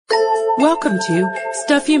Welcome to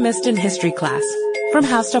Stuff You Missed in History Class from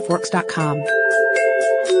HowStuffWorks.com.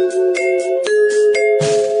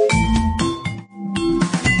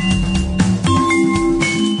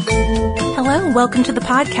 Hello, welcome to the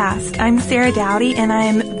podcast. I'm Sarah Dowdy, and I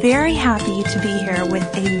am very happy to be here with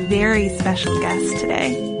a very special guest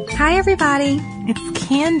today. Hi, everybody. It's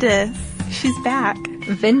Candace. She's back.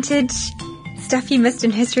 Vintage Stuff You Missed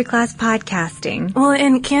in History Class podcasting. Well,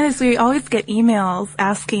 and Candace, we always get emails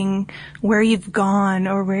asking where you've gone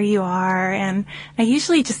or where you are, and I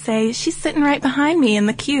usually just say, she's sitting right behind me in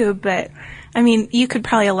the cube, but I mean, you could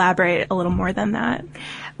probably elaborate a little more than that.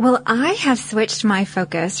 Well, I have switched my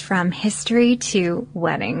focus from history to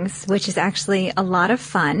weddings, which is actually a lot of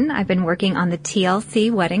fun. I've been working on the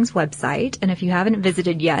TLC Weddings website, and if you haven't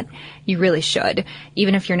visited yet, you really should.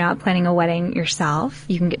 Even if you're not planning a wedding yourself,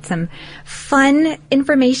 you can get some fun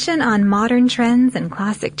information on modern trends and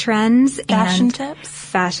classic trends. Fashion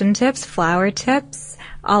tips, flower tips.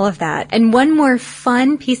 All of that. And one more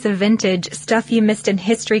fun piece of vintage Stuff You Missed in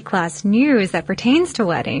History Class news that pertains to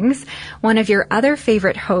weddings. One of your other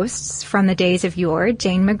favorite hosts from the days of yore,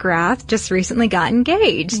 Jane McGrath, just recently got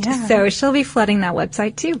engaged. Yeah. So she'll be flooding that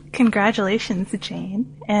website too. Congratulations,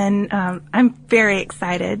 Jane. And I'm very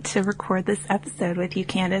excited to record this episode with you,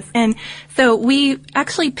 Candace. And so we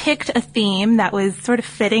actually picked a theme that was sort of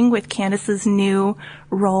fitting with Candace's new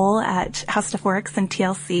role at How Stuff Works and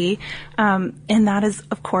TLC, and that is,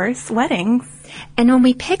 of course, weddings. And when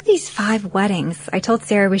we picked these 5 weddings, I told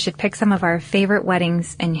Sarah we should pick some of our favorite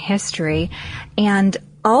weddings in history, and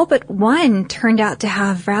all but one turned out to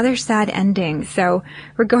have rather sad endings. So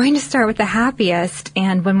we're going to start with the happiest,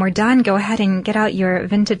 and when we're done, go ahead and get out your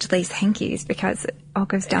vintage lace hankies because it all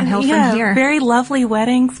goes downhill from here. Very lovely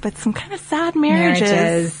weddings, but some kind of sad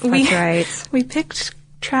marriages. That's right. We picked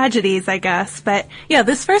tragedies, I guess. But yeah,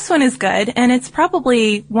 this first one is good, and it's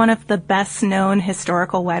probably one of the best known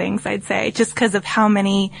historical weddings, I'd say, just because of how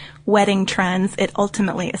many wedding trends it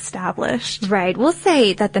ultimately established. Right. We'll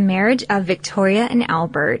say that the marriage of Victoria and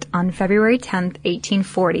Albert on February 10th,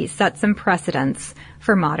 1840 set some precedents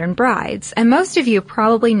for modern brides. And most of you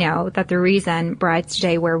probably know that the reason brides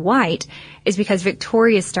today wear white is because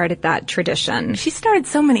Victoria started that tradition. She started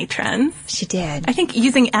so many trends. She did. I think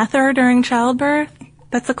using ether during childbirth,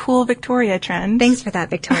 that's a cool Victoria trend. Thanks for that,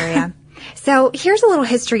 Victoria. So here's a little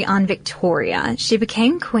history on Victoria. She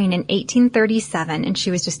became queen in 1837, and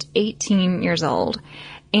she was just 18 years old.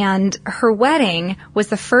 And her wedding was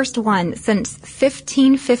the first one since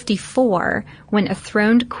 1554, when a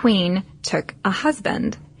throned queen took a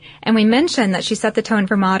husband. And we mentioned that she set the tone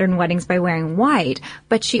for modern weddings by wearing white,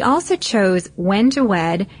 but she also chose when to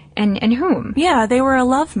wed and whom. Yeah, they were a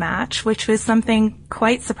love match, which was something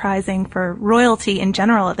quite surprising for royalty in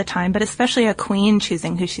general at the time, but especially a queen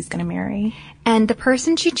choosing who she's going to marry. And the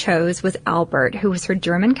person she chose was Albert, who was her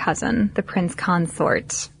German cousin, the prince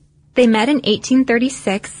consort. They met in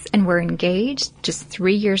 1836 and were engaged just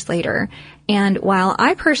 3 years later. And while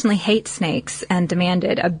I personally hate snakes and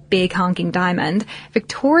demanded a big honking diamond,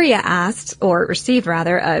 Victoria asked, or received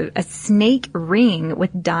rather, a snake ring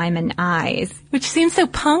with diamond eyes. Which seems so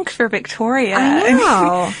punk for Victoria. I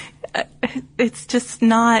know. It's just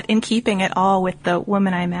not in keeping at all with the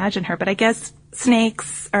woman I imagine her, but I guess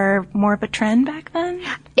snakes are more of a trend back then?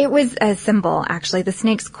 It was a symbol, actually. The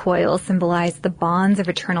snake's coil symbolized the bonds of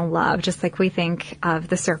eternal love, just like we think of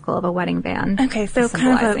the circle of a wedding band. Okay, so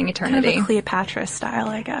symbolizing eternity. Kind of a Cleopatra style,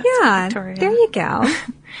 I guess. Yeah, Victoria. There you go.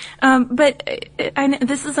 But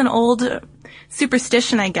this is an old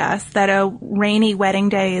superstition, I guess, that a rainy wedding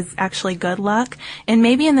day is actually good luck. And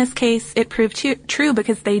maybe in this case it proved true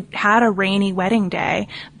because they had a rainy wedding day,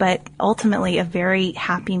 but ultimately a very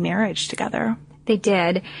happy marriage together. They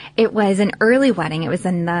did. It was an early wedding. It was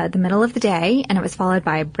in the middle of the day, and it was followed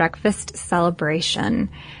by a breakfast celebration.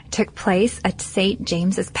 It took place at St.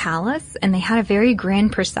 James's Palace, and they had a very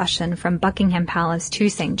grand procession from Buckingham Palace to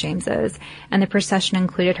St. James's, and the procession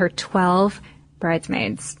included her 12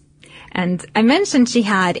 bridesmaids. And I mentioned she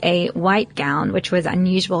had a white gown, which was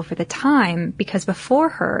unusual for the time because before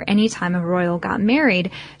her, any time a royal got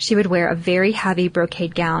married, she would wear a very heavy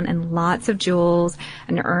brocade gown and lots of jewels,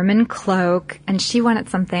 an ermine cloak, and she wanted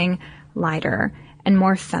something lighter and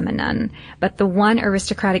more feminine. But the one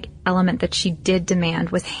aristocratic element that she did demand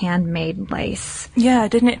was handmade lace. Yeah,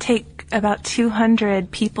 didn't it take about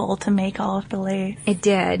 200 people to make all of the lace? It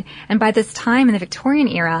did. And by this time in the Victorian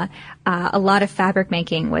era, a lot of fabric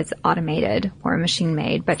making was automated or machine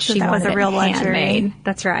made, but so she wanted was a real it handmade. Luxury.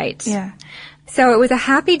 That's right. Yeah. So it was a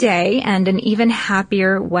happy day and an even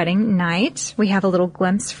happier wedding night. We have a little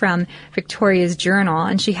glimpse from Victoria's journal,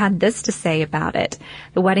 and she had this to say about it.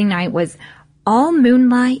 The wedding night was all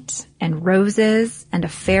moonlight and roses and a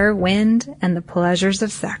fair wind and the pleasures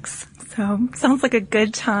of sex. So sounds like a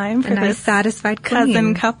good time for a nice, this satisfied cousin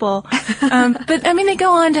queen. couple. But I mean, they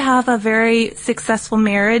go on to have a very successful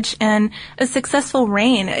marriage and a successful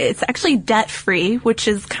reign. It's actually debt-free, which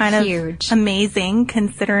is kind of huge, amazing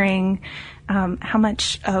considering how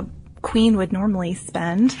much a queen would normally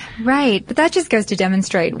spend. Right. But that just goes to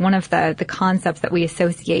demonstrate one of the concepts that we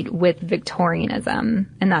associate with Victorianism,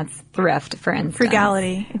 and that's thrift, for instance.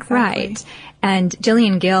 Frugality. Exactly. Right. And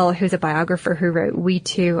Gillian Gill, who's a biographer who wrote We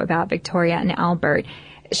Too about Victoria and Albert,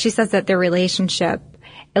 she says that their relationship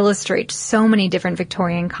illustrates so many different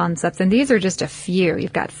Victorian concepts, and these are just a few.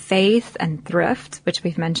 You've got faith and thrift, which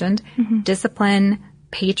we've mentioned, discipline,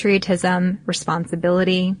 patriotism,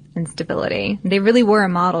 responsibility, and stability. They really were a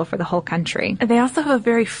model for the whole country. They also have a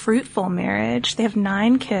very fruitful marriage. They have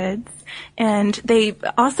 9 kids. And they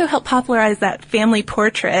also help popularize that family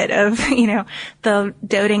portrait of, the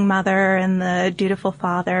doting mother and the dutiful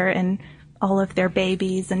father and all of their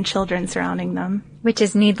babies and children surrounding them. Which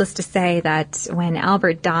is needless to say that when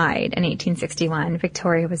Albert died in 1861,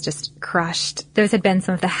 Victoria was just crushed. Those had been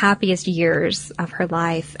some of the happiest years of her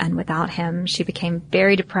life, and without him, she became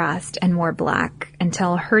very depressed and more black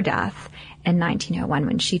until her death in 1901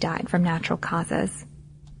 when she died from natural causes.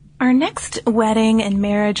 Our next wedding and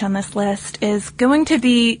marriage on this list is going to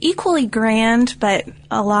be equally grand, but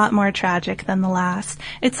a lot more tragic than the last.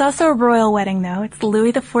 It's also a royal wedding, though. It's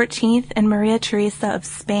Louis XIV and Maria Theresa of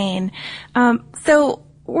Spain. So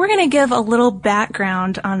we're going to give a little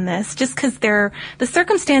background on this just because the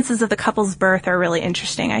circumstances of the couple's birth are really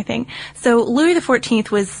interesting, I think. So Louis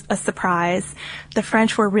XIV was a surprise. The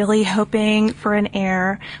French were really hoping for an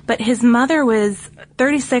heir, but his mother was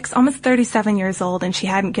 36, almost 37 years old, and she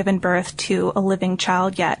hadn't given birth to a living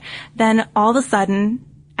child yet. Then all of a sudden,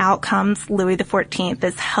 out comes Louis XIV,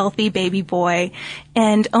 this healthy baby boy,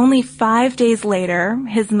 and only 5 days later,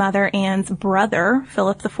 his mother Anne's brother,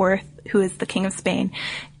 Philip IV, who is the King of Spain,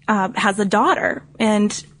 has a daughter.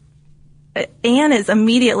 And Anne is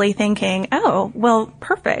immediately thinking, oh, well,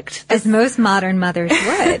 perfect. As most modern mothers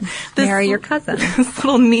would. Marry your cousin. This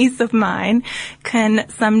little niece of mine can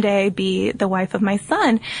someday be the wife of my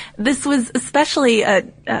son. This was especially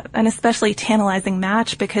an especially tantalizing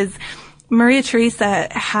match because Maria Theresa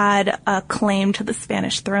had a claim to the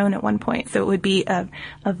Spanish throne at one point, so it would be a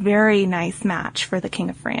very nice match for the King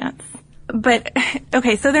of France. But,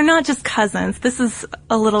 okay, so they're not just cousins. This is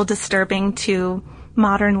a little disturbing to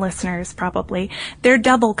modern listeners, probably. They're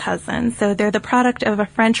double cousins, so they're the product of a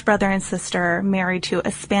French brother and sister married to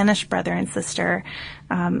a Spanish brother and sister.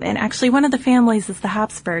 And actually one of the families is the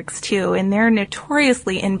Habsburgs, too, and they're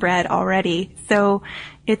notoriously inbred already. So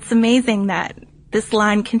it's amazing that this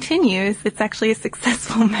line continues. It's actually a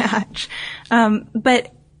successful match.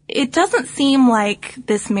 But it doesn't seem like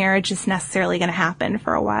this marriage is necessarily going to happen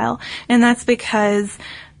for a while. And that's because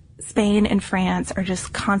Spain and France are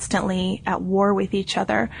just constantly at war with each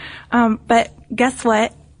other. But guess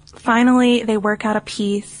what? Finally, they work out a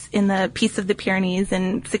peace in the Peace of the Pyrenees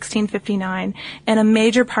in 1659. And a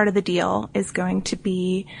major part of the deal is going to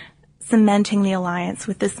be cementing the alliance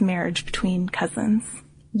with this marriage between cousins.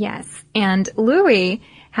 Yes. And Louis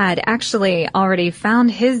had actually already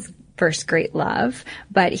found his first great love,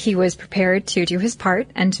 but he was prepared to do his part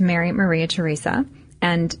and to marry Maria Theresa.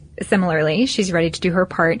 And similarly, she's ready to do her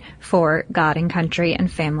part for God and country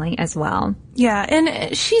and family as well. Yeah,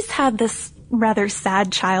 and she's had this rather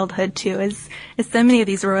sad childhood too, as so many of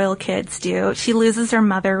these royal kids do. She loses her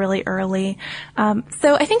mother really early.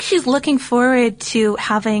 So I think she's looking forward to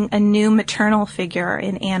having a new maternal figure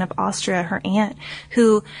in Anne of Austria, her aunt,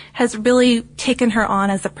 who has really taken her on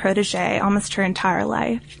as a protege almost her entire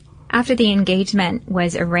life. After the engagement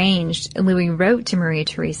was arranged, Louis wrote to Maria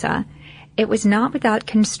Theresa, "It was not without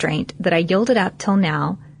constraint that I yielded up till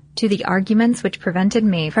now to the arguments which prevented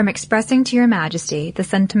me from expressing to your majesty the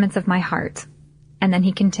sentiments of my heart." And then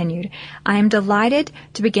he continued, "I am delighted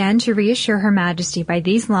to begin to reassure her majesty by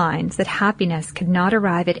these lines that happiness could not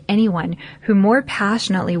arrive at anyone who more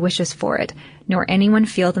passionately wishes for it, nor anyone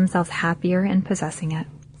feel themselves happier in possessing it."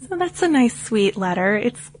 So that's a nice, sweet letter.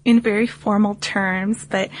 It's in very formal terms,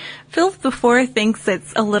 but Philip IV thinks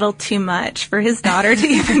it's a little too much for his daughter to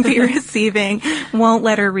even be receiving, won't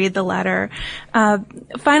let her read the letter.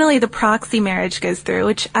 Finally, the proxy marriage goes through,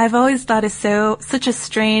 which I've always thought is such a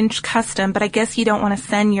strange custom, but I guess you don't want to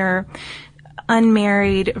send your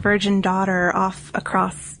unmarried virgin daughter off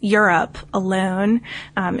across Europe alone,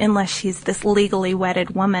 unless she's this legally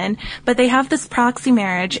wedded woman. But they have this proxy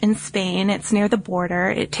marriage in Spain. It's near the border.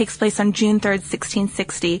 It takes place on June 3rd,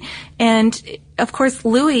 1660. And of course,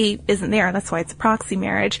 Louis isn't there. That's why it's a proxy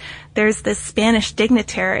marriage. There's this Spanish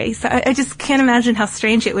dignitary. So I just can't imagine how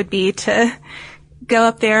strange it would be to go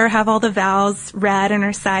up there, have all the vows read and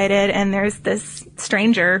recited, and there's this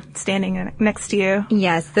stranger standing next to you.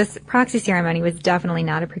 Yes, this proxy ceremony was definitely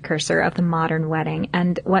not a precursor of the modern wedding.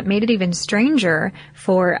 And what made it even stranger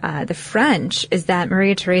for the French is that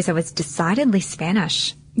Maria Teresa was decidedly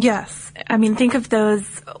Spanish. Yes. I mean, think of those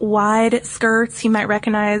wide skirts you might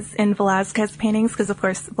recognize in Velázquez paintings, because, of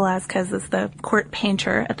course, Velázquez is the court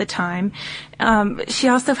painter at the time. She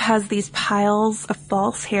also has these piles of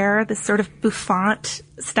false hair, this sort of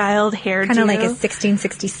bouffant-styled hairdo. Kind of like a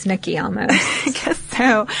 1660 Snooki almost. I guess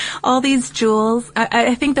so. All these jewels.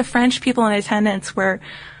 I think the French people in attendance were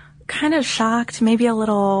kind of shocked, maybe a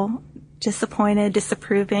little disappointed,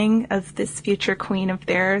 disapproving of this future queen of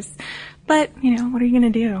theirs. But, what are you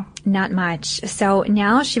going to do? Not much. So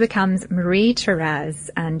now she becomes Marie Therese,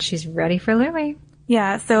 and she's ready for Louis.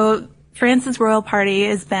 Yeah, so France's royal party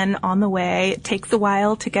has been on the way. It takes a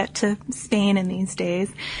while to get to Spain in these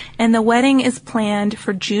days. And the wedding is planned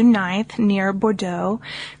for June 9th near Bordeaux.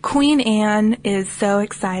 Queen Anne is so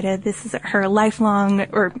excited. This is her lifelong,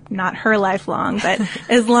 or not her lifelong, but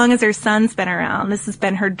as long as her son's been around, this has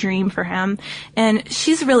been her dream for him. And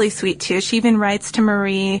she's really sweet too. She even writes to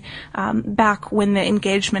Marie back when the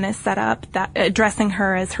engagement is set up, that addressing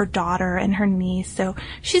her as her daughter and her niece. So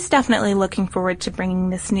she's definitely looking forward to bringing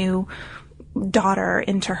this new daughter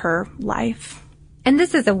into her life. And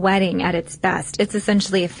this is a wedding at its best. It's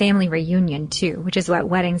essentially a family reunion too, which is what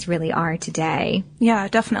weddings really are today. Yeah,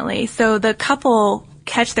 definitely. So the couple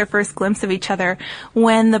catch their first glimpse of each other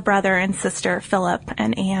when the brother and sister Philip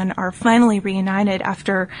and Anne are finally reunited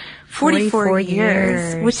after 44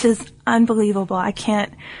 years, which is unbelievable. I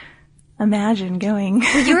can't imagine going.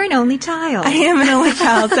 Well, you're an only child. I am an only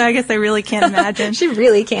child, so I guess I really can't imagine. She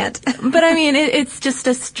really can't. But I mean, it's just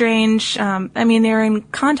a strange, they're in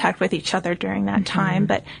contact with each other during that time,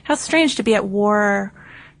 but how strange to be at war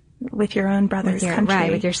with your own brother's country.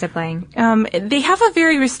 Right, with your sibling. They have a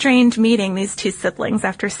very restrained meeting, these two siblings,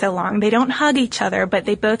 after so long. They don't hug each other, but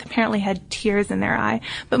they both apparently had tears in their eye.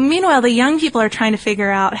 But meanwhile, the young people are trying to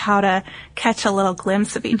figure out how to catch a little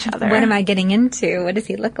glimpse of each other. What am I getting into? What does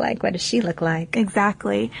he look like? What does she look like?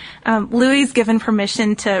 Exactly. Louis is given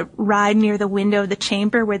permission to ride near the window of the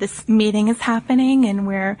chamber where this meeting is happening and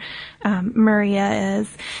where Maria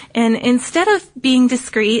is. And instead of being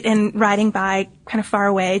discreet and riding by kind of far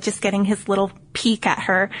away, just getting his little peek at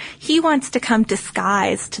her, he wants to come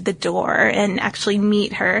disguised to the door and actually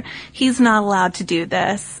meet her. He's not allowed to do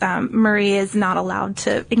this. Maria is not allowed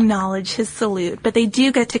to acknowledge his salute, but they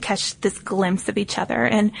do get to catch this glimpse of each other.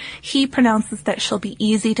 And he pronounces that she'll be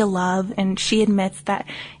easy to love, and she admits that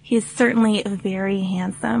he is certainly very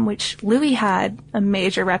handsome, which Louis had a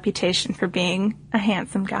major reputation for being a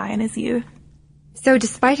handsome guy in his youth. So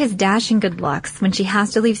despite his dashing good looks, when she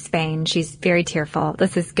has to leave Spain, she's very tearful.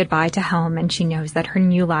 This is goodbye to home, and she knows that her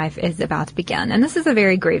new life is about to begin. And this is a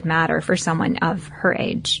very grave matter for someone of her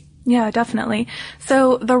age. Yeah, definitely.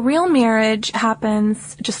 So the real marriage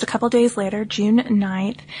happens just a couple days later, June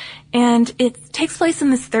 9th, and it takes place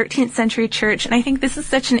in this 13th century church. And I think this is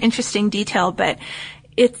such an interesting detail, but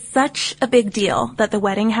it's such a big deal that the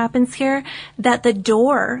wedding happens here that the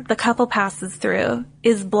door the couple passes through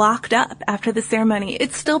is blocked up after the ceremony.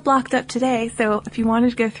 It's still blocked up today, so if you wanted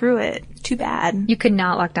to go through it, too bad. You could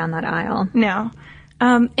not walk down that aisle. No.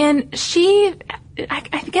 And she, I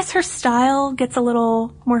guess her style gets a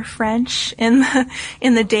little more French in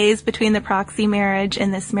the days between the proxy marriage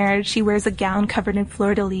and this marriage. She wears a gown covered in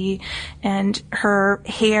fleur-de-lis, and her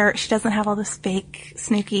hair, she doesn't have all this fake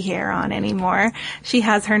Snooki hair on anymore. She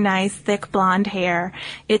has her nice thick blonde hair.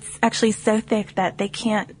 It's actually so thick that they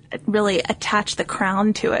can't really attach the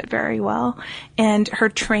crown to it very well. And her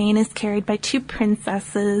train is carried by two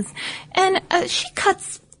princesses, and she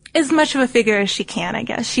cuts as much of a figure as she can, I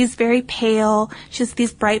guess. She's very pale. She has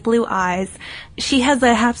these bright blue eyes. She has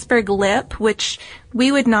a Habsburg lip, which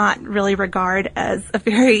we would not really regard as a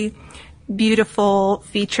very beautiful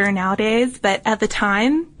feature nowadays, but at the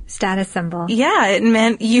time, status symbol. Yeah, it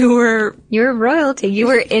meant you were royalty. You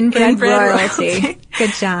were inbred royalty.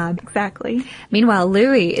 Good job. Exactly. Meanwhile,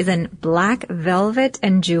 Louis is in black velvet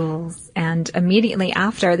and jewels, and immediately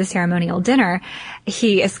after the ceremonial dinner,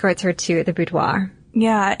 he escorts her to the boudoir.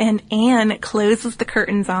 Yeah, and Anne closes the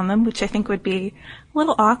curtains on them, which I think would be a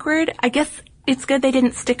little awkward. I guess it's good they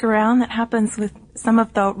didn't stick around. That happens with some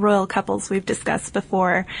of the royal couples we've discussed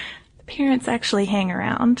before. The parents actually hang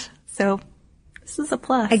around. So this is a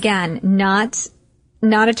plus. Again, not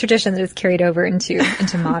a tradition that is carried over into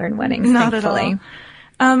modern weddings, not thankfully.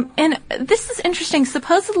 At And this is interesting.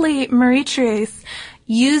 Supposedly, Marie-Therese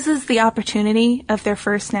uses the opportunity of their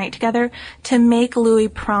first night together to make Louis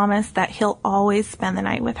promise that he'll always spend the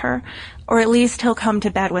night with her, or at least he'll come to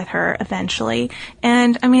bed with her eventually.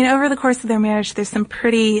 And I mean, over the course of their marriage, there's some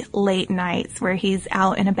pretty late nights where he's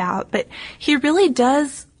out and about, but he really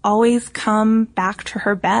does always come back to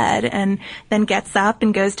her bed and then gets up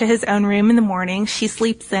and goes to his own room in the morning. She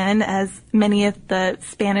sleeps in, as many of the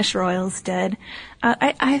Spanish royals did.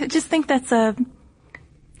 I just think that's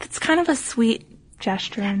kind of a sweet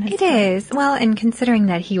gesture. It is. Well, and considering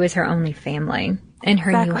that he was her only family in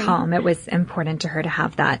her new home, it was important to her to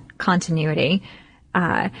have that continuity.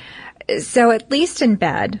 So at least in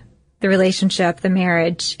bed, the relationship, the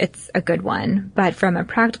marriage, it's a good one. But from a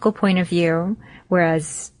practical point of view,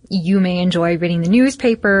 whereas you may enjoy reading the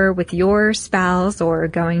newspaper with your spouse or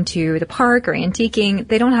going to the park or antiquing,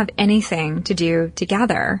 they don't have anything to do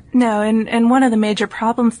together. No, and one of the major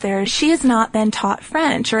problems there is she has not been taught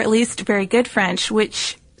French, or at least very good French,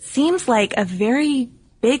 which seems like a very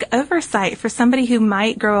big oversight for somebody who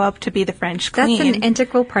might grow up to be the French queen. That's an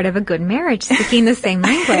integral part of a good marriage, speaking the same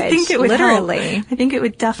language. I think it would literally help. I think it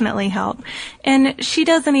would definitely help. And she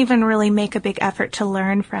doesn't even really make a big effort to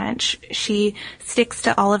learn French. She sticks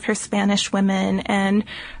to all of her Spanish women and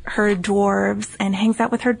her dwarves and hangs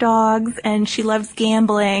out with her dogs, and she loves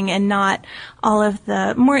gambling and not all of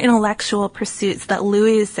the more intellectual pursuits that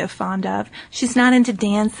Louis is so fond of. She's not into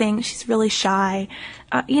dancing. She's really shy.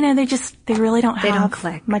 They really don't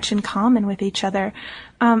have much in common with each other.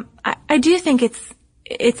 I do think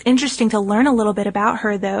it's interesting to learn a little bit about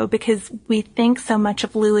her, though, because we think so much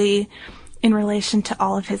of Louis in relation to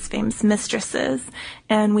all of his famous mistresses.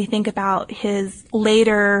 And we think about his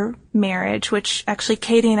later marriage, which actually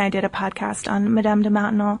Katie and I did a podcast on Madame de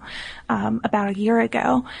Maintenon about a year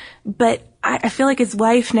ago. But I feel like his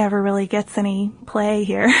wife never really gets any play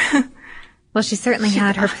here. Well, she certainly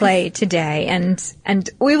had her play today, and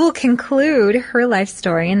we will conclude her life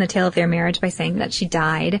story and the tale of their marriage by saying that she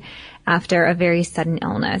died after a very sudden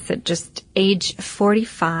illness at just age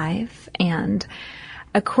 45. And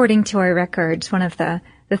according to our records, one of the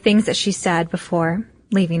things that she said before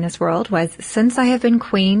leaving this world was, "Since I have been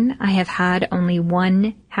queen, I have had only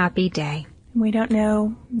one happy day." We don't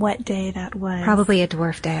know what day that was. Probably a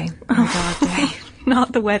dwarf day, or a dog day.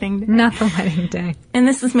 Not the wedding day. Not the wedding day. And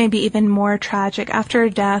this is maybe even more tragic. After her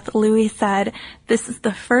death, Louis said, "This is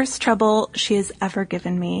the first trouble she has ever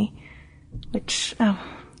given me." Which,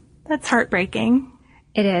 that's heartbreaking.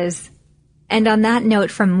 It is. And on that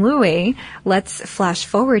note from Louis, let's flash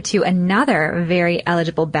forward to another very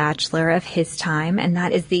eligible bachelor of his time, and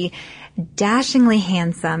that is the dashingly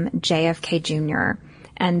handsome JFK Jr.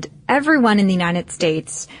 And everyone in the United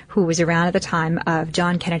States who was around at the time of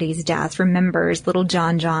John Kennedy's death remembers little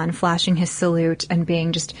John flashing his salute and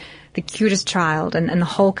being just the cutest child in the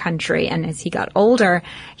whole country. And as he got older,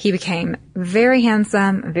 he became very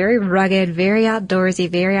handsome, very rugged, very outdoorsy,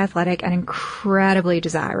 very athletic, and incredibly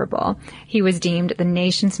desirable. He was deemed the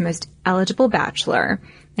nation's most eligible bachelor.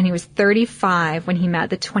 And he was 35 when he met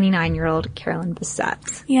the 29-year-old Carolyn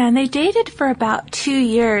Bessette. Yeah, and they dated for about 2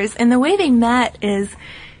 years. And the way they met is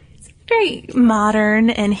very modern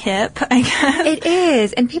and hip, I guess. It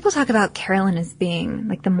is. And people talk about Carolyn as being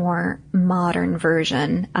like the more modern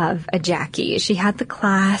version of a Jackie. She had the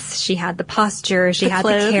class, she had the posture, she had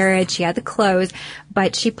the carriage, she had the clothes,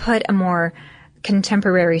 but she put a more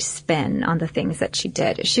contemporary spin on the things that she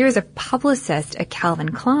did. She was a publicist at Calvin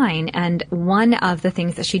Klein, and one of the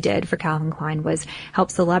things that she did for Calvin Klein was help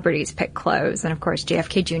celebrities pick clothes. And of course,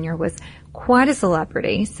 JFK Jr. was quite a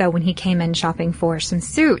celebrity, so when he came in shopping for some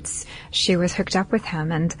suits, she was hooked up with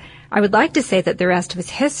him. And I would like to say that the rest was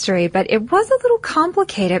history, but it was a little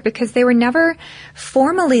complicated because they were never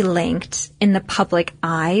formally linked in the public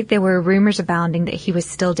eye. There were rumors abounding that he was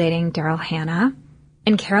still dating Daryl Hannah.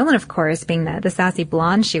 And Carolyn, of course, being the sassy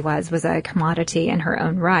blonde she was a commodity in her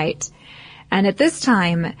own right. And at this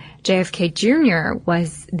time, JFK Jr.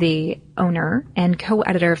 was the owner and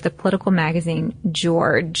co-editor of the political magazine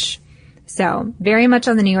George. So very much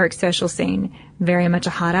on the New York social scene, very much a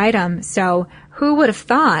hot item. So who would have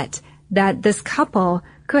thought that this couple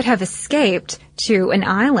could have escaped to an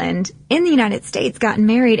island in the United States, gotten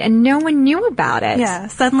married, and no one knew about it? Yeah,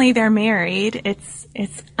 suddenly they're married.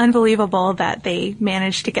 It's unbelievable that they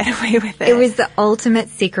managed to get away with it. It was the ultimate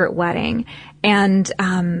secret wedding. And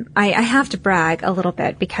I have to brag a little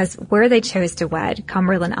bit because where they chose to wed,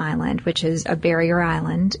 Cumberland Island, which is a barrier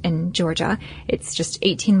island in Georgia, it's just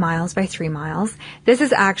 18 miles by 3 miles. This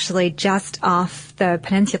is actually just off the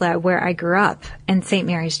peninsula where I grew up in St.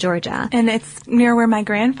 Mary's, Georgia. And it's near where my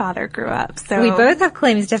grandfather grew up. So we both have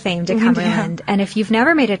claims to fame to Cumberland. And if you've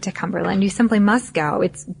never made it to Cumberland, you simply must go.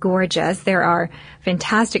 It's gorgeous. There are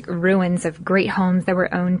fantastic ruins of great homes that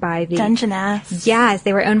were owned by the Dungeness. Yes,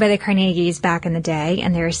 they were owned by the Carnegies back in the day,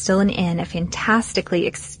 and there is still an inn, a fantastically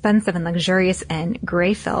expensive and luxurious inn,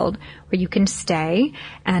 Greyfield, where you can stay,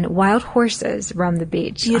 and wild horses roam the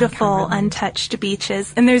beach. Beautiful, untouched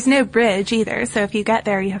beaches. And there's no bridge either, so if you get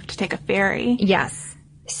there, you have to take a ferry. Yes.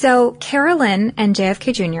 So Carolyn and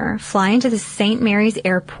JFK Jr. fly into the St. Mary's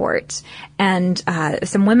Airport, and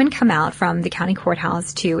some women come out from the county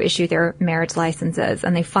courthouse to issue their marriage licenses,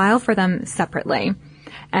 and they file for them separately.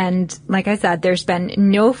 And like I said, there's been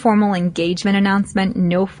no formal engagement announcement,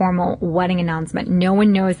 no formal wedding announcement. No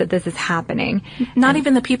one knows that this is happening. Not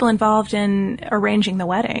even the people involved in arranging the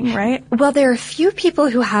wedding, right? Well, there are a few people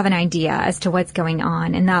who have an idea as to what's going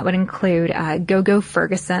on, and that would include Gogo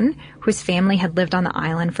Ferguson, whose family had lived on the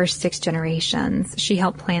island for 6 generations. She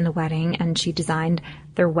helped plan the wedding, and she designed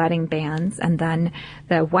their wedding bands. And then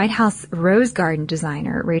the White House Rose Garden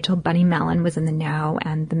designer, Rachel Bunny Mellon, was in the know,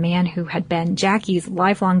 and the man who had been Jackie's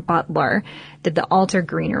lifelong butler did the altar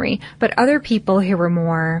greenery. But other people who were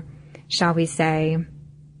more, shall we say,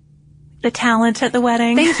 the talent at the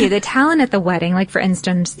wedding. Thank you. The talent at the wedding, like for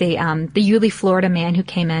instance, the Yulee, Florida man who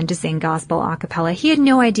came in to sing gospel a cappella, he had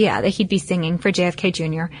no idea that he'd be singing for JFK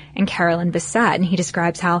Jr. and Carolyn Bessette. And he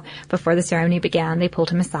describes how before the ceremony began, they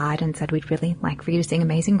pulled him aside and said, "We'd really like for you to sing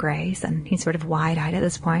Amazing Grace." And he's sort of wide-eyed at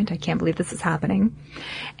this point. I can't believe this is happening.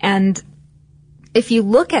 And if you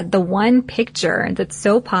look at the one picture that's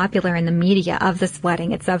so popular in the media of this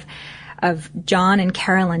wedding, it's of John and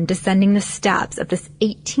Carolyn descending the steps of this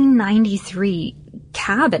 1893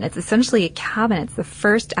 cabin. It's essentially a cabin. It's the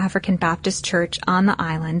first African Baptist church on the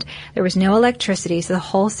island. There was no electricity, so the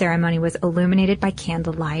whole ceremony was illuminated by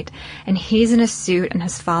candlelight. And he's in a suit and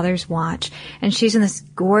his father's watch. And she's in this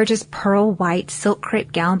gorgeous pearl white silk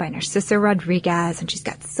crepe gown by Narciso Rodriguez. And she's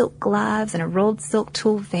got silk gloves and a rolled silk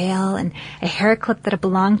tulle veil and a hair clip that had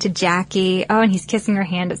belonged to Jackie. Oh, and he's kissing her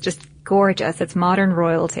hand. It's just gorgeous. It's modern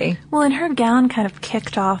royalty. Well, and her gown kind of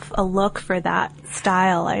kicked off a look for that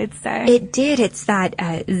style, I'd say. It did. It's that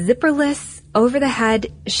zipperless,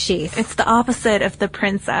 over-the-head sheath. It's the opposite of the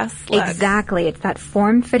princess look. Exactly. It's that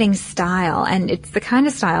form-fitting style, and it's the kind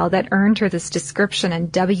of style that earned her this description in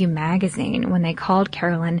W Magazine when they called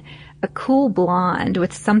Carolyn a cool blonde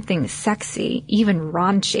with something sexy, even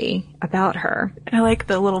raunchy, about her. I like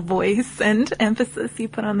the little voice and emphasis you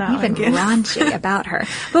put on that even one. Even raunchy about her.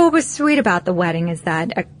 But what was sweet about the wedding is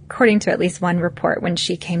that, according to at least one report, when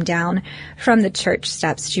she came down from the church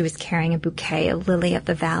steps, she was carrying a bouquet, a lily of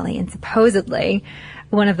the valley, and supposedly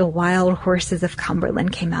one of the wild horses of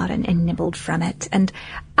Cumberland came out and nibbled from it. And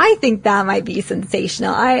I think that might be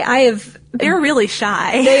sensational. They're really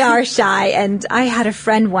shy. They are shy. And I had a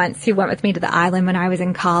friend once who went with me to the island when I was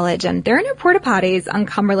in college, and there are no porta potties on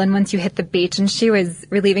Cumberland once you hit the beach, and she was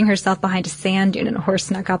relieving herself behind a sand dune and a horse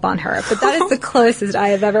snuck up on her. But that is the closest I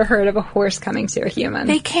have ever heard of a horse coming to a human.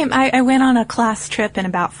 I went on a class trip in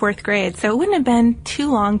about 4th grade, so it wouldn't have been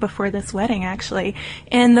too long before this wedding, actually.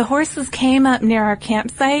 And the horses came up near our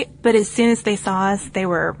campsite, but as soon as they saw us, they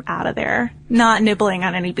were out of there, not nibbling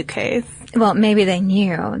on any bouquets. Well, maybe they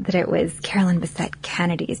knew that it was Carolyn Bessette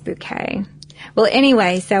Kennedy's bouquet. Well,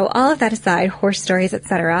 anyway, so all of that aside, horse stories,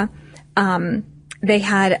 etc., they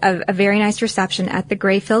had a very nice reception at the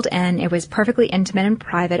Greyfield Inn. It was perfectly intimate and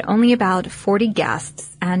private, only about 40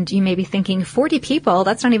 guests. And you may be thinking, 40 people?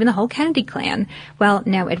 That's not even the whole Kennedy clan. Well,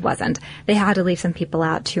 no, it wasn't. They had to leave some people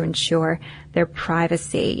out to ensure their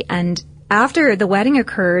privacy. And after the wedding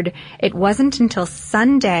occurred, it wasn't until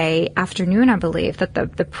Sunday afternoon, I believe, that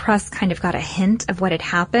the press kind of got a hint of what had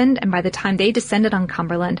happened. And by the time they descended on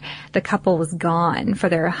Cumberland, the couple was gone for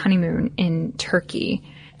their honeymoon in Turkey.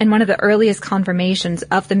 And one of the earliest confirmations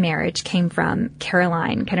of the marriage came from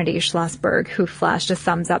Caroline Kennedy Schlossberg, who flashed a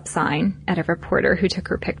thumbs up sign at a reporter who took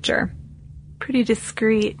her picture. Pretty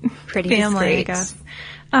discreet family, I guess.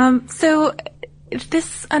 So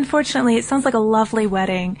this, unfortunately, it sounds like a lovely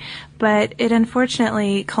wedding, but it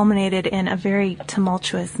unfortunately culminated in a very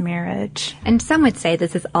tumultuous marriage. And some would say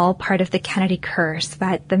this is all part of the Kennedy curse,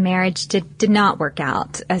 but the marriage did not work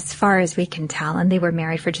out as far as we can tell, and they were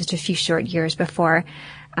married for just a few short years before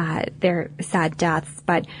their sad deaths.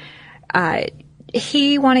 But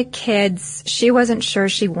He wanted kids. She wasn't sure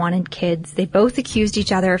she wanted kids. They both accused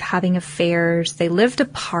each other of having affairs. They lived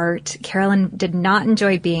apart. Carolyn did not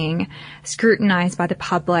enjoy being scrutinized by the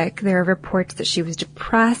public. There are reports that she was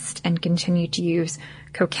depressed and continued to use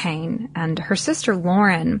cocaine. And her sister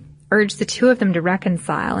Lauren urged the two of them to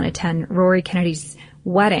reconcile and attend Rory Kennedy's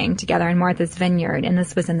wedding together in Martha's Vineyard. And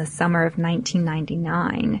this was in the summer of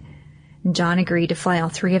 1999. John agreed to fly all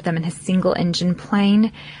three of them in his single-engine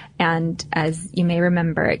plane, and as you may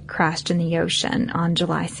remember, it crashed in the ocean on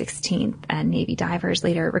July 16th, and Navy divers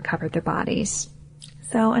later recovered their bodies.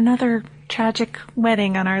 So another tragic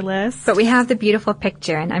wedding on our list. But we have the beautiful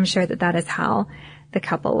picture, and I'm sure that is how the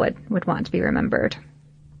couple would want to be remembered.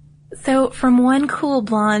 So from one cool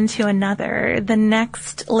blonde to another, the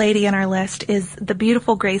next lady on our list is the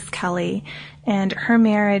beautiful Grace Kelly and her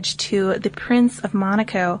marriage to the Prince of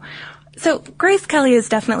Monaco. So Grace Kelly is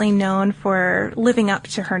definitely known for living up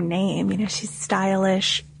to her name. You know, she's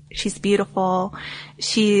stylish, she's beautiful.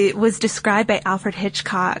 She was described by Alfred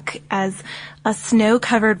Hitchcock as a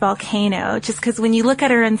snow-covered volcano, just because when you look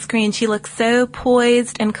at her on screen, she looks so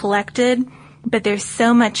poised and collected, but there's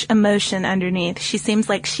so much emotion underneath. She seems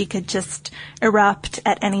like she could just erupt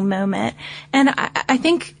at any moment. And I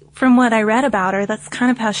think from what I read about her, that's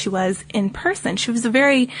kind of how she was in person. She was a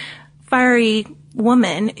very fiery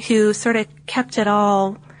woman who sort of kept it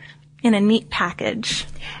all in a neat package.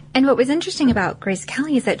 And what was interesting about Grace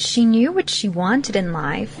Kelly is that she knew what she wanted in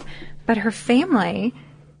life, but her family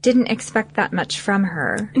didn't expect that much from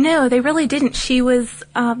her. No, they really didn't. She was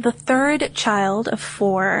the third child of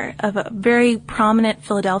four of a very prominent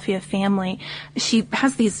Philadelphia family. She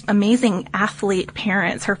has these amazing athlete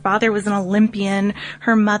parents. Her father was an Olympian.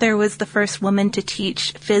 Her mother was the first woman to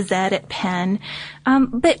teach phys ed at Penn.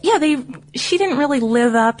 But yeah, she didn't really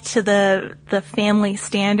live up to the family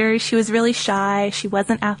standards. She was really shy. She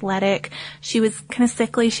wasn't athletic. She was kind of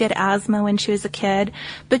sickly. She had asthma when she was a kid,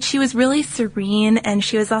 but she was really serene, and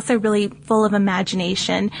she was also really full of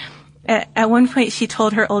imagination. At one point, she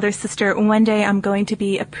told her older sister, "One day I'm going to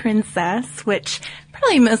be a princess," which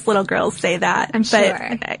probably most little girls say that. I'm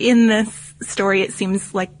sure. But in this story, it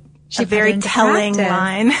seems like a very telling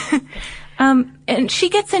line. And she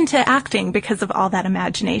gets into acting because of all that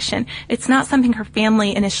imagination. It's not something her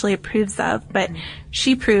family initially approves of, but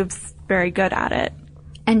she proves very good at it.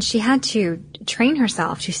 And she had to train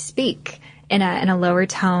herself to speak in a lower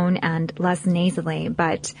tone and less nasally.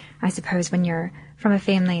 But I suppose when you're from a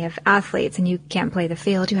family of athletes and you can't play the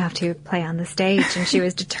field, you have to play on the stage. And she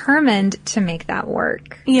was determined to make that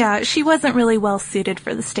work. Yeah, she wasn't really well suited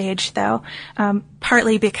for the stage, though,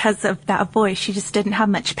 partly because of that voice. She just didn't have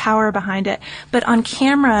much power behind it. But on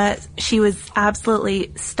camera, she was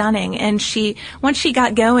absolutely stunning. And once she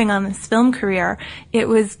got going on this film career, it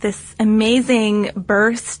was this amazing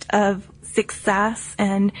burst of success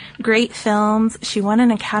and great films. She won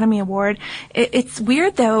an Academy Award. It's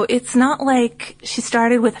weird, though. It's not like she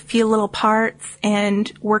started with a few little parts and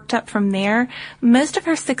worked up from there. Most of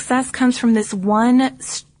her success comes from this one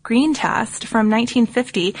screen test from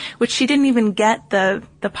 1950, which she didn't even get the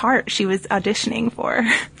part she was auditioning for.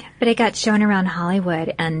 But it got shown around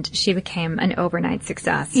Hollywood, and she became an overnight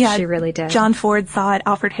success. Yeah, she really did. John Ford saw it.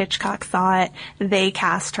 Alfred Hitchcock saw it. They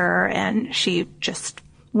cast her, and she just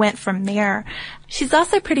went from there. She's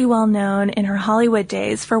also pretty well known in her Hollywood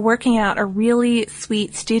days for working out a really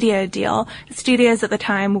sweet studio deal. Studios at the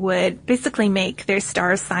time would basically make their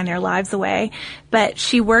stars sign their lives away, but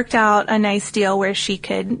she worked out a nice deal where she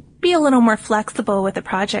could be a little more flexible with the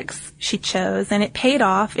projects she chose, and it paid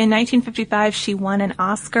off. In 1955, she won an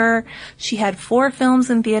Oscar. She had 4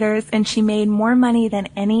 films in theaters, and she made more money than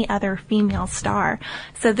any other female star.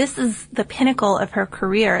 So this is the pinnacle of her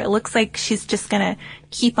career. It looks like she's just going to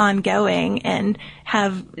keep on going and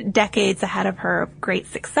have decades ahead of her of great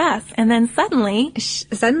success. And then suddenly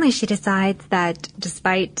she decides that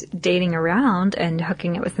despite dating around and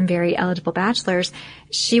hooking up with some very eligible bachelors,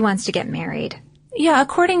 she wants to get married. Yeah,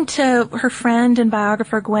 according to her friend and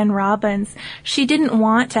biographer Gwen Robbins, she didn't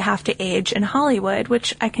want to have to age in Hollywood,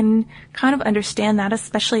 which I can kind of understand that,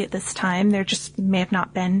 especially at this time. There just may have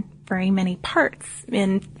not been very many parts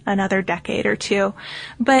in another decade or two.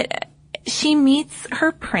 But she meets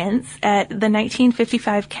her prince at the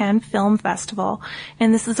 1955 Cannes Film Festival,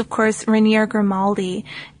 and this is, of course, Renier Grimaldi,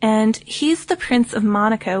 and he's the Prince of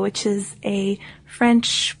Monaco, which is a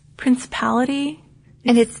French principality.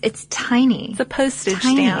 And it's tiny. It's a postage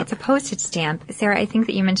stamp. It's a postage stamp. Sarah, I think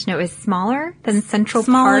that you mentioned it was smaller than Central Park.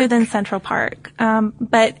 Smaller than Central Park.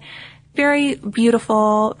 But very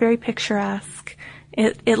beautiful, very picturesque.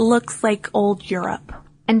 It looks like old Europe.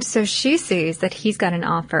 And so she sees that he's got an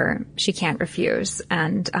offer she can't refuse.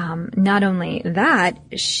 And not only that,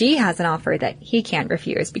 she has an offer that he can't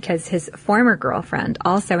refuse because his former girlfriend,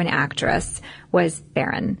 also an actress, was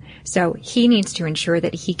barren. So he needs to ensure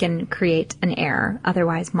that he can create an heir.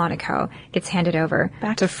 Otherwise, Monaco gets handed over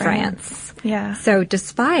Back to France. Yeah. So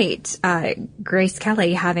despite Grace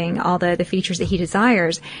Kelly having all the features that he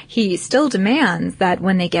desires, he still demands that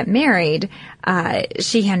when they get married,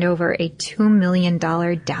 she hand over a $2 million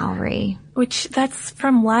dowry. Which, that's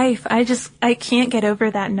from life. I can't get over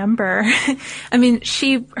that number. I mean,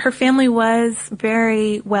 her family was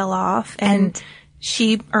very well off and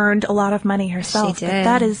she earned a lot of money herself. She did. But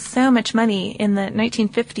that is so much money in the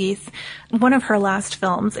 1950s. One of her last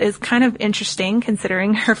films is kind of interesting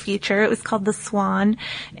considering her future. It was called The Swan.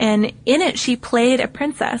 And in it, she played a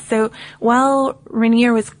princess. So while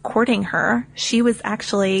Rainier was courting her, she was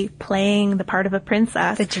actually playing the part of a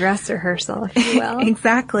princess. The dress rehearsal, if you will.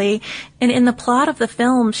 Exactly. And in the plot of the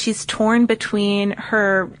film, she's torn between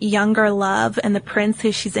her younger love and the prince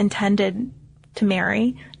who she's intended to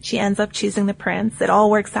marry. She ends up choosing the prince. It all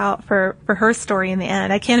works out for her story in the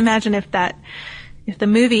end. I can't imagine if the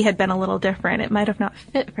movie had been a little different, it might have not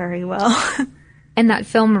fit very well. And that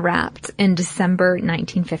film wrapped in December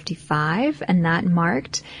 1955, and that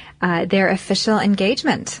marked their official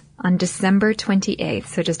engagement on December 28th.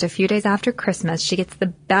 So just a few days after Christmas, she gets the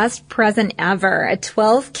best present ever, a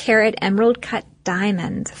 12-carat emerald-cut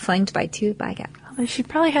diamond flanked by 2 baguettes. She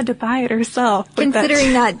probably had to buy it herself.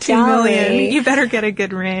 Considering that $2 million, dowry. you better get a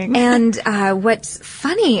good ring. And what's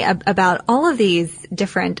funny about all of these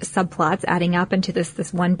different subplots adding up into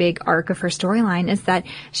this one big arc of her storyline is that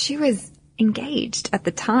she was engaged at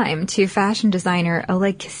the time to fashion designer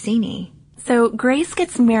Oleg Cassini. So Grace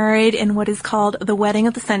gets married in what is called the wedding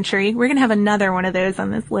of the century. We're going to have another one of those on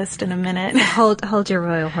this list in a minute. Hold your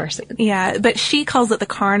royal horses. Yeah, but she calls it the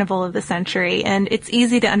carnival of the century, and it's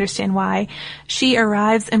easy to understand why. She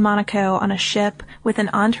arrives in Monaco on a ship with an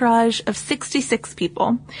entourage of 66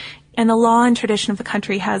 people. And the law and tradition of the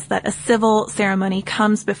country has that a civil ceremony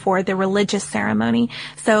comes before the religious ceremony.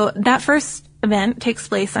 So that first event takes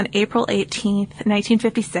place on April 18th,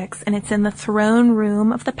 1956, and it's in the throne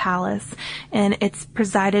room of the palace, and it's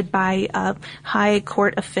presided by a high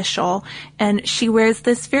court official, and she wears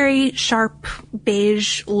this very sharp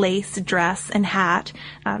beige lace dress and hat.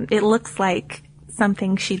 It looks like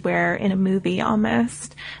something she'd wear in a movie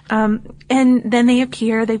almost. And then they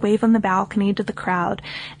appear, they wave on the balcony to the crowd.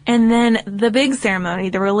 And then the big ceremony,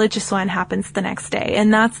 the religious one, happens the next day.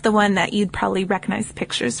 And that's the one that you'd probably recognize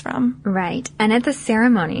pictures from. Right. And at the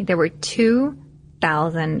ceremony, there were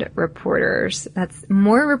 2,000 reporters. That's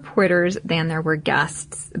more reporters than there were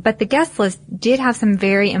guests. But the guest list did have some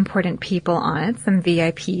very important people on it, some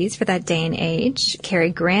VIPs for that day and age.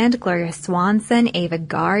 Cary Grant, Gloria Swanson, Ava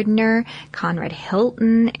Gardner, Conrad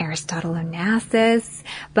Hilton, Aristotle Onassis.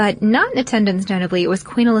 But not in attendance, notably, it was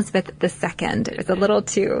Queen Elizabeth II. It was a little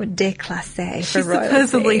too déclassé for royalty. She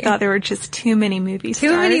supposedly thought there were just too many movie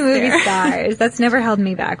stars. Too many movie there. stars. That's never held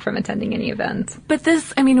me back from attending any event. But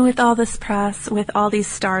this, I mean, with all this press, with all these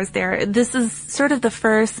stars there, this is sort of the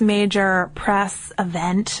first major press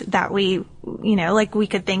event that we, like we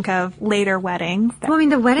could think of later weddings. Well, I mean,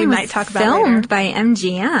 the wedding was filmed by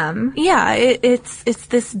MGM. Yeah, it's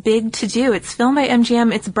this big to-do. It's filmed by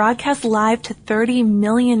MGM. It's broadcast live to 30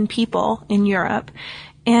 million people in Europe.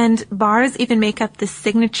 And bars even make up this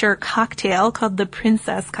signature cocktail called the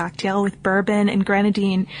Princess Cocktail with bourbon and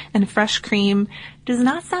grenadine and fresh cream. Does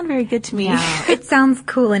not sound very good to me. No, it sounds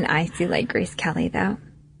cool and icy like Grace Kelly, though.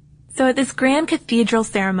 So at this grand cathedral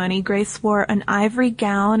ceremony, Grace wore an ivory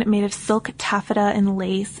gown made of silk taffeta and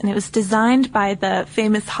lace, and it was designed by the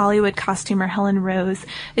famous Hollywood costumer Helen Rose.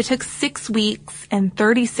 It took 6 weeks and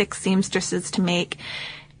 36 seamstresses to make.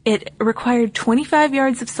 It required 25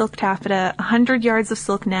 yards of silk taffeta, 100 yards of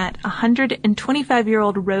silk net,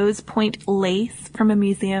 125-year-old rose point lace from a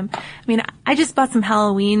museum. I mean, I just bought some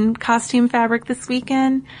Halloween costume fabric this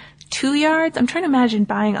weekend. 2 yards? I'm trying to imagine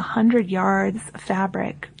buying 100 yards of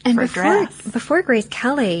fabric for a dress. Before Grace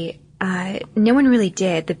Kelly, no one really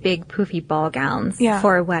did the big poofy ball gowns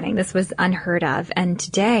for a wedding. This was unheard of. And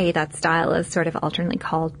today that style is sort of alternately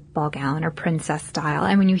called ball gown or princess style.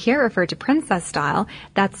 And when you hear it referred to princess style,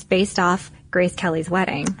 that's based off Grace Kelly's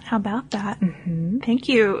wedding. How about that? Mm-hmm. Thank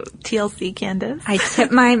you, TLC Candace. I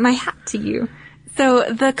tip my hat to you.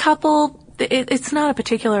 So the couple, it's not a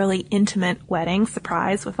particularly intimate wedding,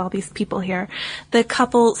 surprise, with all these people here. The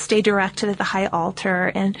couple stayed erected at the high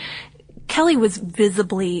altar, and Kelly was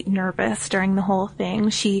visibly nervous during the whole thing.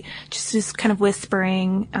 She just was kind of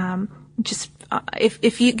whispering, just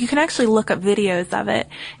if you can actually look up videos of it,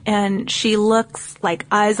 and she looks like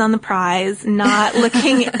eyes on the prize, not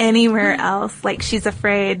looking anywhere else, like she's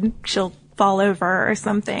afraid she'll fall over or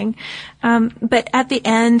something. But at the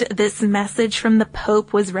end, this message from the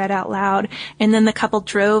Pope was read out loud, and then the couple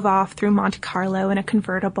drove off through Monte Carlo in a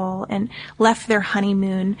convertible and left their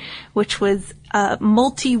honeymoon, which was a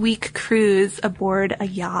multi-week cruise aboard a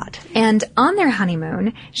yacht. And on their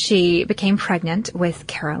honeymoon, she became pregnant with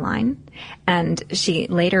Caroline, and she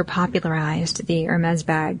later popularized the Hermes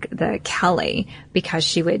bag, the Kelly, because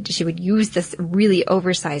she would use this really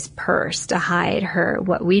oversized purse to hide her,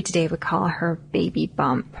 what we today would call her baby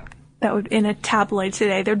bump. That would, in a tabloid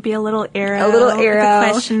today, there'd be a little arrow. A little arrow. With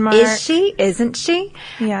a question mark. Is she? Isn't she?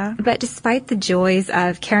 Yeah. But despite the joys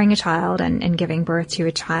of carrying a child and giving birth to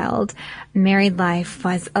a child, married life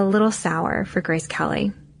was a little sour for Grace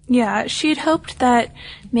Kelly. Yeah, she'd hoped that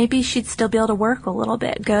maybe she'd still be able to work a little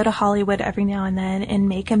bit, go to Hollywood every now and then and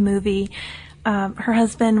make a movie. Her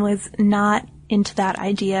husband was not into that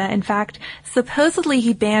idea. In fact, supposedly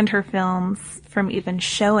he banned her films from even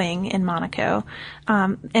showing in Monaco.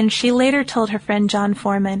 And she later told her friend John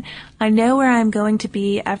Foreman, "I know where I'm going to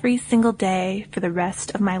be every single day for the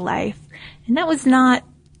rest of my life." And that was not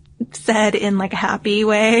said in like a happy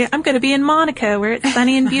way. I'm going to be in Monaco where it's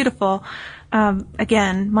sunny and beautiful.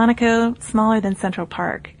 Again, Monaco, smaller than Central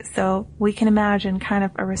Park, so we can imagine kind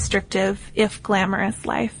of a restrictive, if glamorous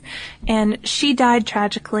life. And she died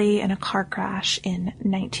tragically in a car crash in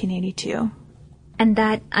 1982. And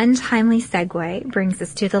that untimely segue brings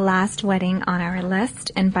us to the last wedding on our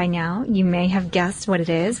list, and by now you may have guessed what it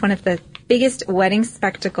is, one of the biggest wedding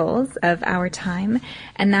spectacles of our time,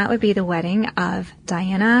 and that would be the wedding of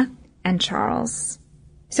Diana and Charles.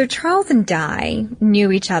 So Charles and Di knew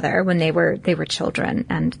each other when they were children,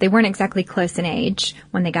 and they weren't exactly close in age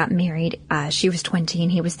when they got married. She was 20 and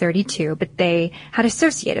he was 32, but they had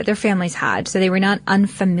associated, their families had, so they were not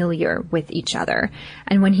unfamiliar with each other.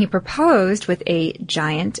 And when he proposed with a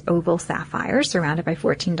giant oval sapphire surrounded by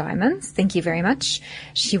 14 diamonds, thank you very much,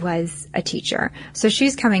 she was a teacher. So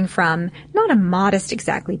she's coming from not a modest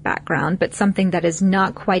exactly background, but something that is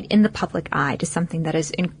not quite in the public eye to something that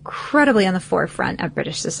is incredibly on the forefront of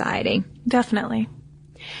British society. Definitely.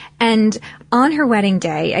 And on her wedding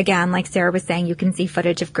day, again, like Sarah was saying, you can see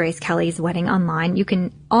footage of Grace Kelly's wedding online. You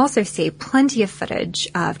can also see plenty of footage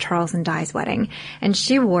of Charles and Di's wedding. And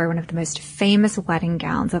she wore one of the most famous wedding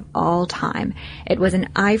gowns of all time. It was an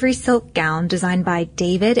ivory silk gown designed by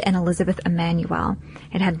David and Elizabeth Emanuel.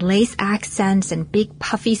 It had lace accents and big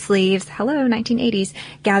puffy sleeves, hello, 1980s,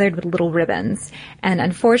 gathered with little ribbons. And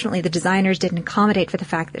unfortunately, the designers didn't accommodate for the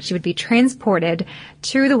fact that she would be transported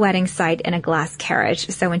to the wedding site in a glass carriage.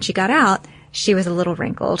 So when she got out, she was a little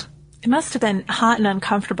wrinkled. It must have been hot and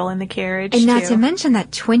uncomfortable in the carriage, and too. not to mention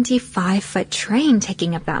that 25-foot train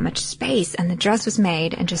taking up that much space, and the dress was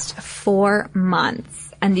made in just 4 months.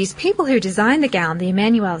 And these people who designed the gown, the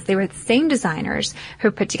Emanuels, they were the same designers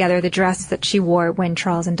who put together the dress that she wore when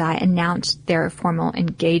Charles and Di announced their formal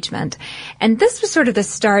engagement. And this was sort of the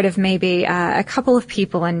start of maybe a couple of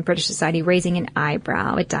people in British society raising an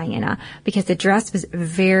eyebrow at Diana because the dress was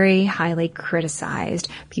very highly criticized.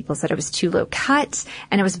 People said it was too low cut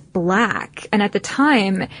and it was black. And at the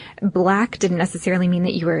time, black didn't necessarily mean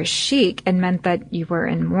that you were a chic and meant that you were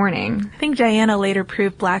in mourning. I think Diana later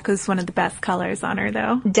proved black was one of the best colors on her, though.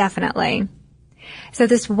 Definitely. So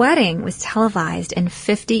this wedding was televised in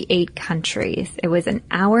 58 countries. It was an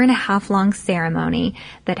hour-and-a-half-long ceremony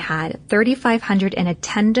that had 3,500 in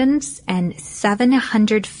attendance and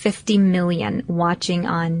 750 million watching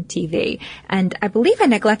on TV. And I believe I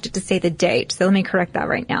neglected to say the date, so let me correct that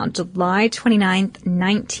right now. July 29th,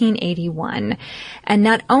 1981. And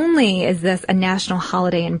not only is this a national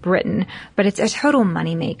holiday in Britain, but it's a total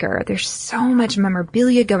moneymaker. There's so much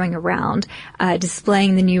memorabilia going around,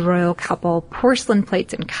 displaying the new royal couple, porcelain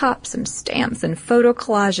plates and cups and stamps and photo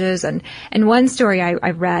collages. And in one story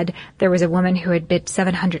I read, there was a woman who had bid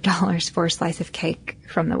 $700 for a slice of cake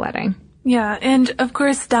from the wedding. Yeah, and of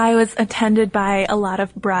course Di was attended by a lot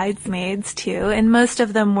of bridesmaids too, and most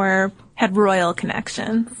of them had royal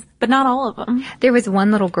connections, but not all of them. There was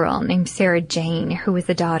one little girl named Sarah Jane who was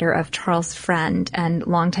the daughter of Charles' friend and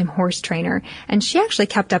longtime horse trainer, and she actually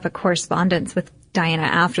kept up a correspondence with Diana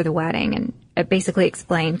after the wedding, and it basically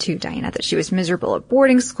explained to Diana that she was miserable at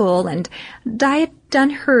boarding school, and Di had done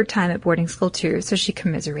her time at boarding school too, so she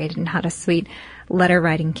commiserated and had a sweet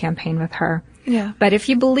letter-writing campaign with her. Yeah. But if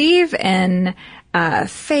you believe in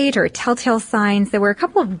fate or telltale signs. There were a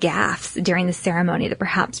couple of gaffes during the ceremony that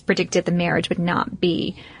perhaps predicted the marriage would not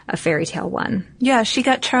be a fairy tale one. Yeah, she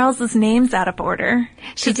got Charles's names out of order.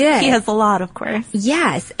 She did. He has a lot, of course.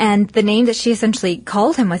 Yes, and the name that she essentially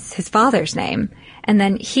called him was his father's name. And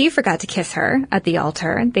then he forgot to kiss her at the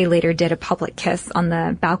altar. They later did a public kiss on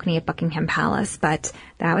the balcony of Buckingham Palace, but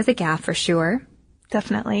that was a gaffe for sure.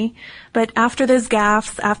 Definitely. But after those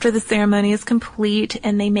gaffes, after the ceremony is complete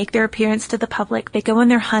and they make their appearance to the public, they go on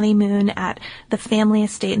their honeymoon at the family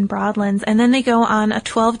estate in Broadlands, and then they go on a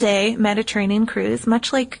 12-day Mediterranean cruise,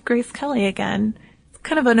 much like Grace Kelly again. It's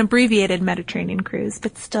kind of an abbreviated Mediterranean cruise,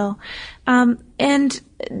 but still. And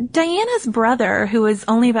Diana's brother, who was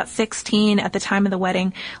only about 16 at the time of the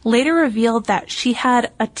wedding, later revealed that she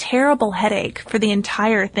had a terrible headache for the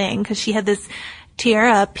entire thing because she had this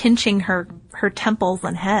tiara pinching her temples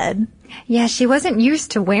and head. Yeah, she wasn't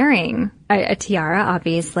used to wearing a tiara,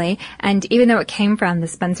 obviously. And even though it came from the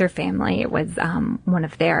Spencer family, it was one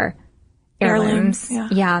of their heirlooms.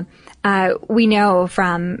 Yeah. We know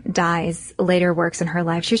from Di's later works in her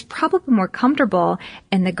life, she was probably more comfortable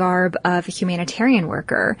in the garb of a humanitarian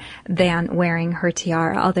worker than wearing her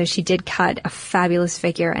tiara, although she did cut a fabulous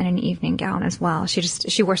figure in an evening gown as well.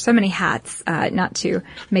 She wore so many hats, not to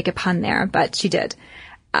make a pun there, but she did.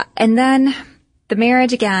 And then the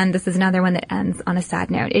marriage, again, this is another one that ends on a sad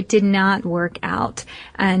note. It did not work out.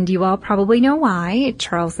 And you all probably know why.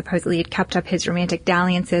 Charles supposedly had kept up his romantic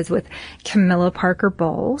dalliances with Camilla Parker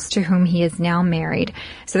Bowles, to whom he is now married.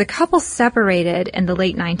 So the couple separated in the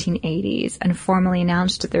late 1980s and formally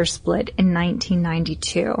announced their split in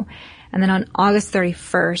 1992. And then on August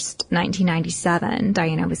 31st, 1997,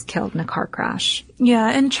 Diana was killed in a car crash. Yeah,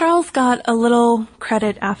 and Charles got a little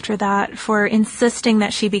credit after that for insisting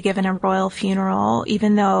that she be given a royal funeral,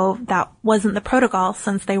 even though that wasn't the protocol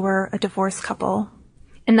since they were a divorced couple.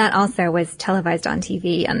 And that also was televised on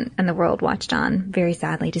TV, and the world watched on, very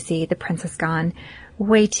sadly, to see the princess gone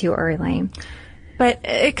way too early. But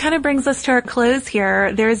it kind of brings us to our close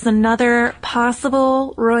here. There's another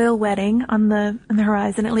possible royal wedding on the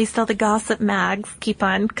horizon. At least all the gossip mags keep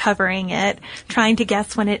on covering it, trying to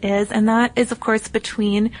guess when it is. And that is, of course,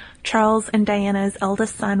 between Charles and Diana's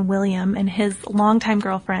eldest son, William, and his longtime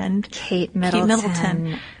girlfriend, Kate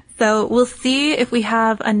Middleton. So we'll see if we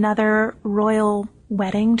have another royal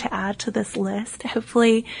wedding to add to this list.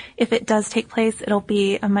 Hopefully, if it does take place, it'll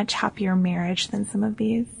be a much happier marriage than some of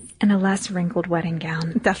these. And a less wrinkled wedding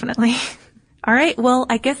gown. Definitely. All right. Well,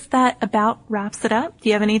 I guess that about wraps it up. Do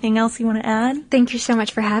you have anything else you want to add? Thank you so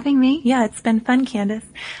much for having me. Yeah, it's been fun, Candace.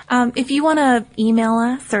 If you want to email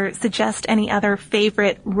us or suggest any other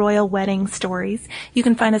favorite royal wedding stories, you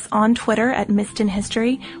can find us on Twitter at Missed in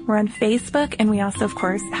History. We're on Facebook, and we also, of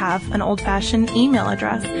course, have an old-fashioned email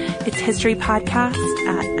address. It's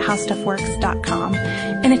historypodcast@howstuffworks.com.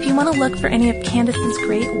 And if you want to look for any of Candace's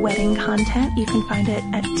great wedding content, you can find it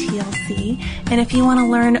at TLC. And if you want to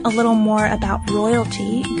learn a little more about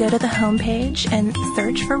royalty, go to the homepage and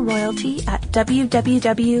search for royalty at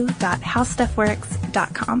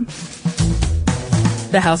www.howstuffworks.com.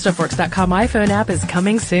 The HowStuffWorks.com iPhone app is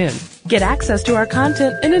coming soon. Get access to our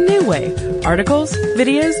content in a new way. Articles,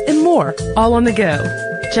 videos, and more, all on the go.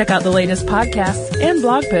 Check out the latest podcasts and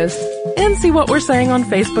blog posts, and see what we're saying on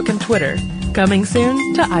Facebook and Twitter. Coming soon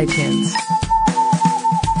to iTunes.